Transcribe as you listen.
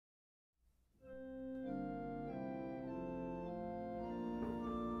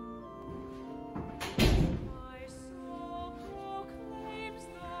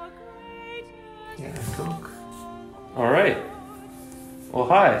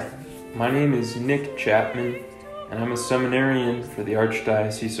Hi, my name is Nick Chapman, and I'm a seminarian for the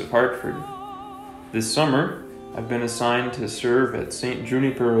Archdiocese of Hartford. This summer, I've been assigned to serve at St.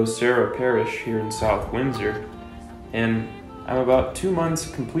 Junipero Serra Parish here in South Windsor, and I'm about 2 months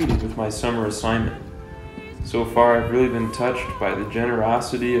completed with my summer assignment. So far, I've really been touched by the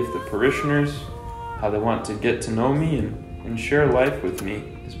generosity of the parishioners, how they want to get to know me and share life with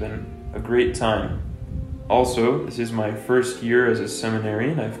me. It's been a great time. Also, this is my first year as a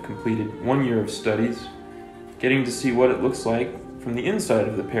seminarian. I've completed 1 year of studies, getting to see what it looks like from the inside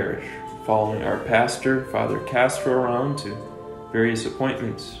of the parish, following our pastor, Father Castro, around to various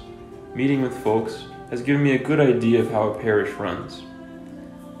appointments. Meeting with folks has given me a good idea of how a parish runs.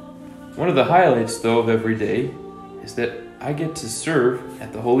 One of the highlights, though, of every day is that I get to serve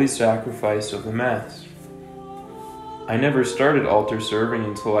at the Holy Sacrifice of the Mass. I never started altar serving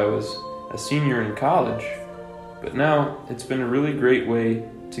until I was a senior in college, but now it's been a really great way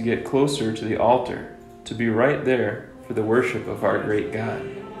to get closer to the altar, to be right there for the worship of our great God.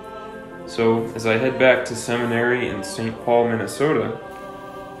 So, as I head back to seminary in St. Paul, Minnesota,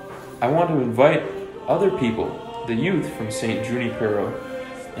 I want to invite other people, the youth from St. Junipero,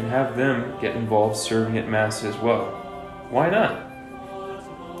 and have them get involved serving at Mass as well. Why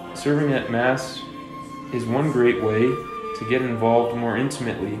not? Serving at Mass is one great way to get involved more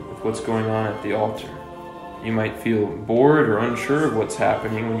intimately with what's going on at the altar. You might feel bored or unsure of what's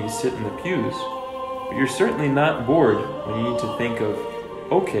happening when you sit in the pews, but you're certainly not bored when you need to think of,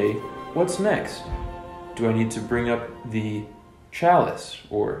 okay, what's next? Do I need to bring up the chalice?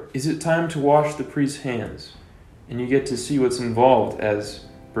 Or is it time to wash the priest's hands? And you get to see what's involved as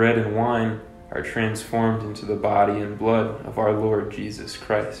bread and wine are transformed into the body and blood of our Lord Jesus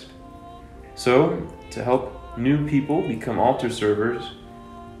Christ. So, to help new people become altar servers,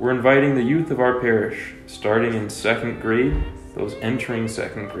 we're inviting the youth of our parish, starting in 2nd grade, those entering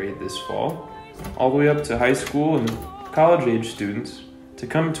 2nd grade this fall, all the way up to high school and college-age students, to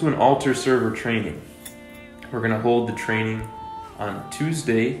come to an altar server training. We're going to hold the training on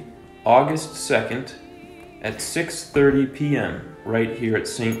Tuesday, August 2nd at 6:30 p.m. right here at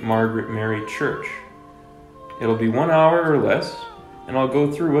St. Margaret Mary Church. It'll be 1 hour or less, and I'll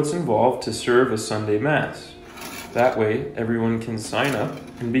go through what's involved to serve a Sunday Mass. That way, everyone can sign up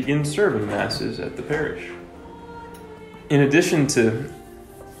and begin serving Masses at the parish. In addition to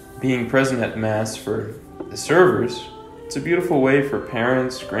being present at Mass for the servers, it's a beautiful way for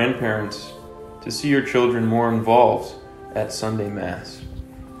parents, grandparents, to see your children more involved at Sunday Mass.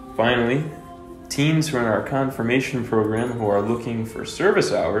 Finally, teens who are in our confirmation program who are looking for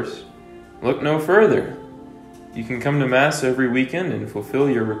service hours, look no further. You can come to Mass every weekend and fulfill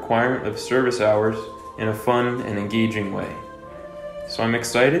your requirement of service hours in a fun and engaging way. So I'm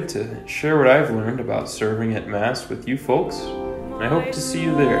excited to share what I've learned about serving at Mass with you folks, and I hope to see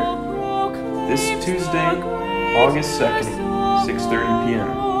you there this Tuesday, August 2nd, 6:30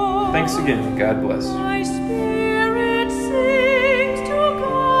 p.m. Thanks again, and God bless. My spirit sings to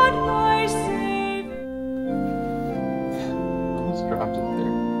God my Savior. Almost dropped it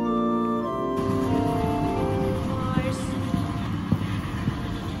there.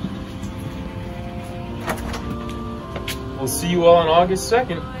 We'll see you all on August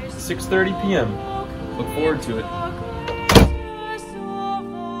 2nd, 6:30 p.m. Look forward to it.